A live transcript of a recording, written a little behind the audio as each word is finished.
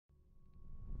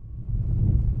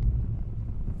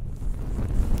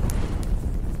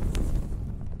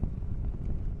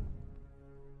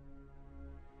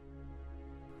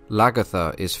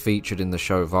Lagertha is featured in the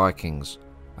show Vikings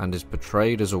and is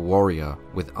portrayed as a warrior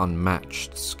with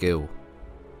unmatched skill.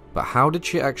 But how did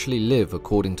she actually live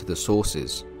according to the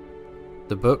sources?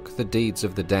 The book The Deeds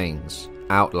of the Danes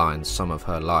outlines some of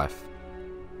her life.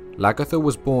 Lagertha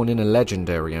was born in a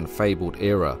legendary and fabled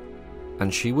era,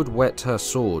 and she would whet her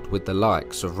sword with the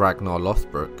likes of Ragnar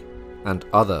Lothbrok and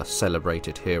other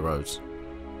celebrated heroes.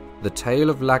 The tale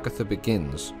of Lagertha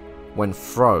begins when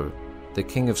Fro, the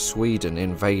King of Sweden,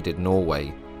 invaded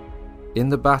Norway. In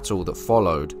the battle that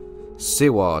followed,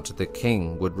 Sigurd the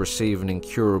king would receive an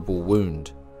incurable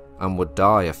wound and would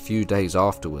die a few days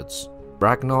afterwards.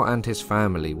 Ragnar and his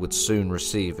family would soon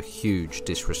receive a huge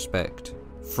disrespect.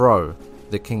 Fro,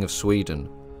 the King of Sweden,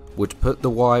 would put the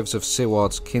wives of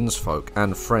Sigurd's kinsfolk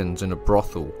and friends in a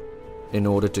brothel in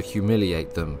order to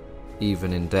humiliate them,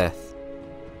 even in death.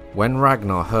 When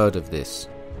Ragnar heard of this,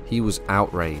 he was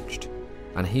outraged,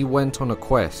 and he went on a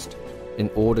quest in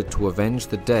order to avenge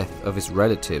the death of his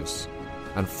relatives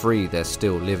and free their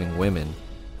still living women,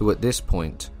 who at this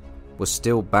point were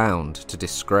still bound to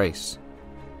disgrace.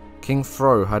 King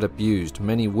Fro had abused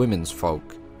many women's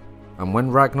folk, and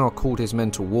when Ragnar called his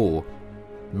men to war,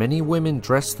 many women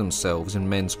dressed themselves in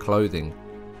men's clothing,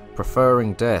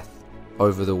 preferring death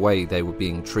over the way they were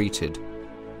being treated.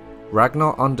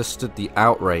 Ragnar understood the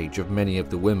outrage of many of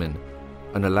the women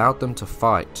and allowed them to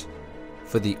fight,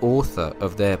 for the author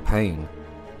of their pain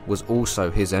was also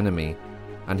his enemy,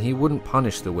 and he wouldn't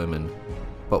punish the women,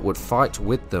 but would fight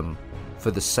with them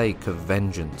for the sake of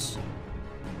vengeance.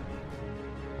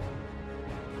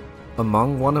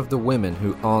 Among one of the women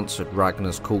who answered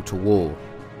Ragnar's call to war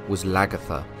was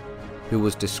Lagertha, who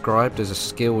was described as a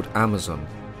skilled Amazon.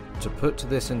 To put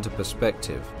this into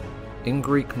perspective, in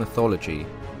Greek mythology,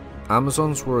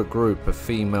 Amazons were a group of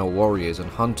female warriors and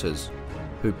hunters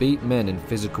who beat men in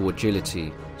physical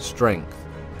agility, strength,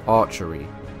 archery,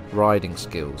 riding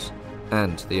skills,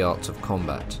 and the arts of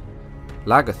combat.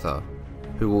 Lagertha,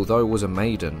 who although was a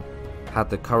maiden, had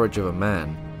the courage of a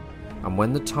man, and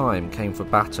when the time came for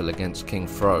battle against King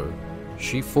Fro,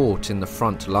 she fought in the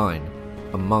front line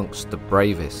amongst the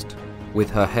bravest,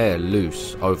 with her hair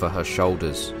loose over her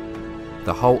shoulders.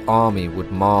 The whole army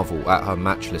would marvel at her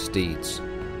matchless deeds,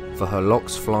 for her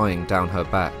locks flying down her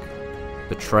back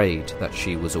betrayed that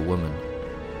she was a woman.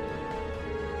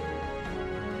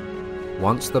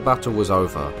 Once the battle was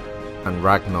over, and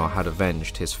Ragnar had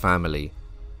avenged his family,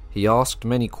 he asked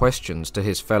many questions to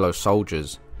his fellow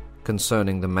soldiers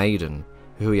concerning the maiden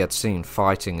who he had seen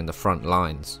fighting in the front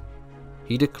lines.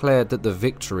 He declared that the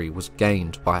victory was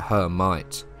gained by her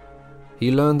might.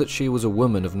 He learned that she was a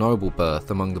woman of noble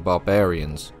birth among the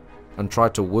barbarians, and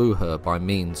tried to woo her by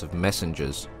means of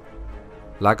messengers.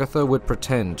 Lagertha would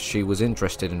pretend she was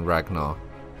interested in Ragnar,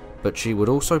 but she would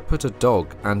also put a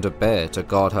dog and a bear to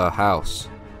guard her house,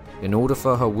 in order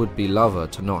for her would-be lover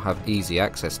to not have easy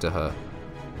access to her.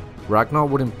 Ragnar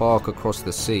would embark across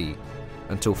the sea,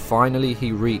 until finally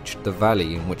he reached the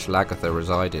valley in which Lagertha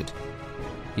resided.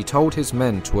 He told his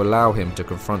men to allow him to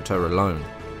confront her alone,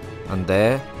 and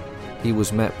there he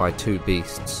was met by two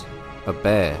beasts, a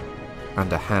bear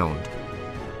and a hound.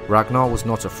 Ragnar was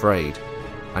not afraid,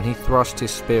 and he thrust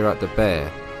his spear at the bear,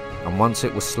 and once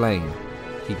it was slain,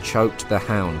 he choked the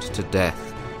hound to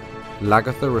death.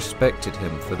 Lagertha respected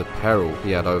him for the peril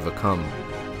he had overcome.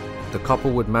 The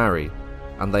couple would marry,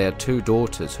 and they had two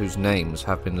daughters whose names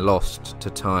have been lost to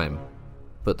time,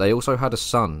 but they also had a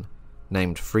son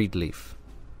named Friedleif,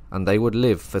 and they would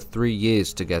live for 3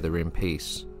 years together in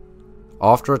peace.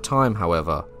 After a time,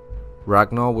 however,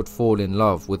 Ragnar would fall in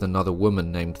love with another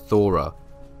woman named Thora,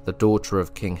 the daughter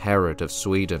of King Herod of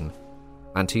Sweden,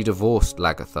 and he divorced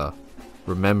Lagertha,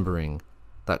 remembering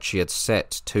that she had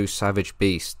set two savage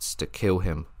beasts to kill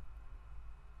him.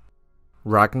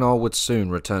 Ragnar would soon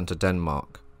return to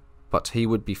Denmark, but he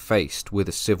would be faced with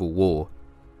a civil war.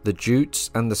 The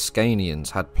Jutes and the Scanians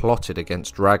had plotted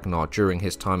against Ragnar during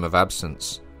his time of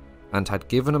absence, and had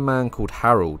given a man called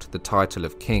Harold the title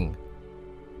of king.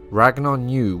 Ragnar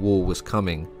knew war was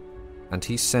coming, and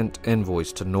he sent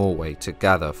envoys to Norway to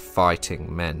gather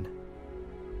fighting men.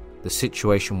 The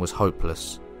situation was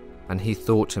hopeless, and he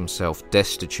thought himself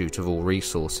destitute of all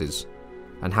resources,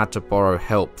 and had to borrow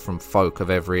help from folk of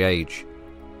every age.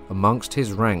 Amongst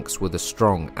his ranks were the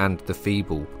strong and the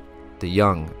feeble, the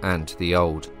young and the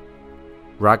old.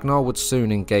 Ragnar would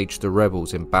soon engage the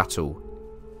rebels in battle.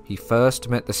 He first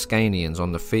met the Scanians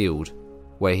on the field,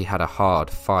 where he had a hard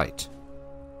fight.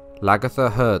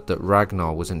 Lagertha heard that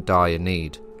Ragnar was in dire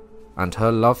need, and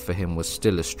her love for him was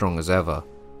still as strong as ever.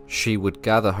 She would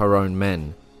gather her own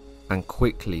men, and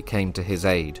quickly came to his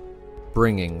aid,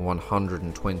 bringing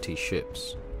 120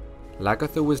 ships.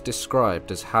 Lagertha was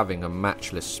described as having a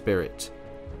matchless spirit,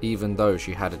 even though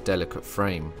she had a delicate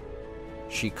frame.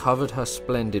 She covered her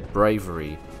splendid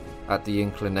bravery at the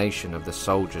inclination of the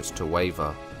soldiers to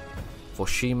waver, for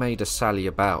she made a sally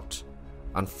about,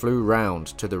 and flew round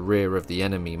to the rear of the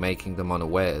enemy, making them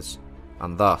unawares,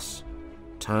 and thus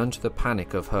turned the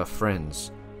panic of her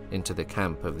friends into the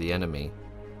camp of the enemy.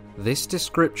 This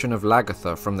description of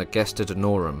Lagertha from the Gesta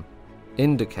Danorum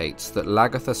indicates that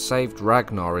Lagertha saved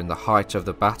Ragnar in the height of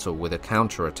the battle with a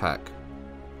counterattack.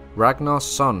 Ragnar's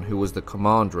son, who was the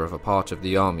commander of a part of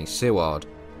the army, Siward,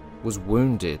 was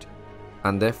wounded,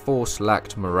 and their force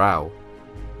lacked morale.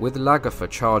 With Lagertha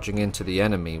charging into the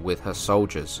enemy with her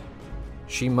soldiers,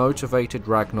 she motivated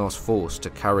Ragnar's force to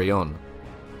carry on,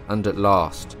 and at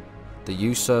last, the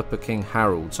usurper King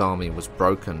Harald's army was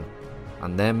broken,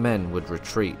 and their men would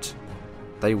retreat.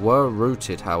 They were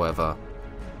routed, however,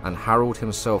 and Harald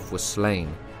himself was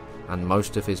slain, and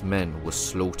most of his men were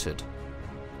slaughtered.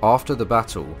 After the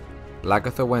battle,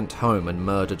 Lagertha went home and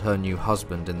murdered her new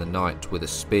husband in the night with a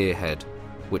spearhead,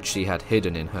 which she had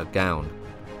hidden in her gown.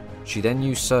 She then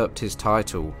usurped his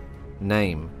title,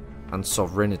 name, and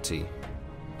sovereignty,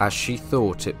 as she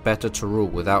thought it better to rule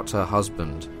without her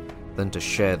husband than to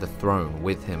share the throne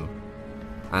with him.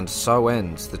 And so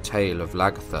ends the tale of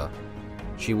Lagertha.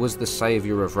 She was the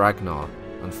saviour of Ragnar,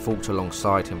 and fought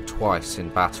alongside him twice in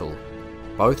battle,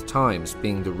 both times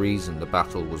being the reason the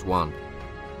battle was won.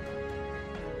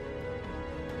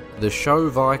 The show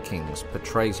Vikings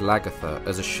portrays Lagertha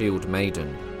as a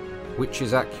Shieldmaiden, which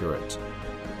is accurate,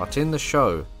 but in the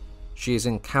show, she is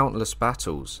in countless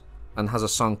battles and has a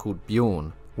son called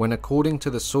Bjorn, when according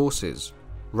to the sources,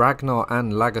 Ragnar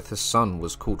and Lagertha's son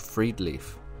was called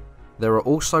Friedleif. There are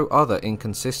also other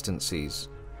inconsistencies,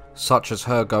 such as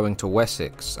her going to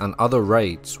Wessex and other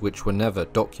raids which were never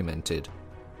documented.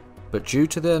 But due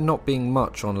to there not being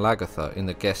much on Lagertha in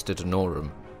the Gesta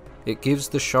Danorum, it gives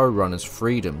the showrunners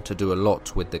freedom to do a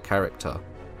lot with the character.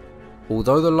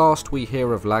 Although the last we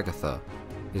hear of Lagertha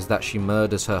is that she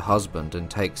murders her husband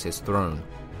and takes his throne.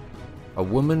 A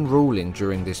woman ruling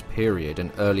during this period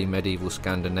in early medieval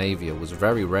Scandinavia was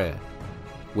very rare,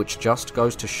 which just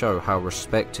goes to show how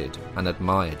respected and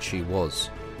admired she was.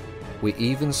 We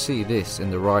even see this in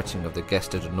the writing of the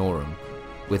Gesta Danorum,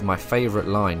 with my favourite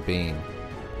line being,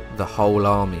 "The whole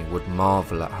army would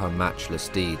marvel at her matchless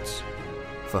deeds,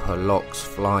 for her locks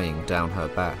flying down her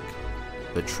back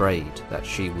betrayed that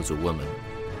she was a woman."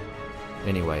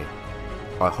 Anyway,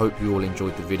 I hope you all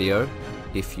enjoyed the video.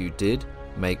 If you did,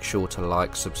 make sure to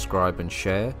like, subscribe and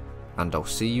share, and I'll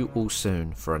see you all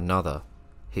soon for another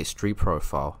History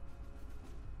Profile.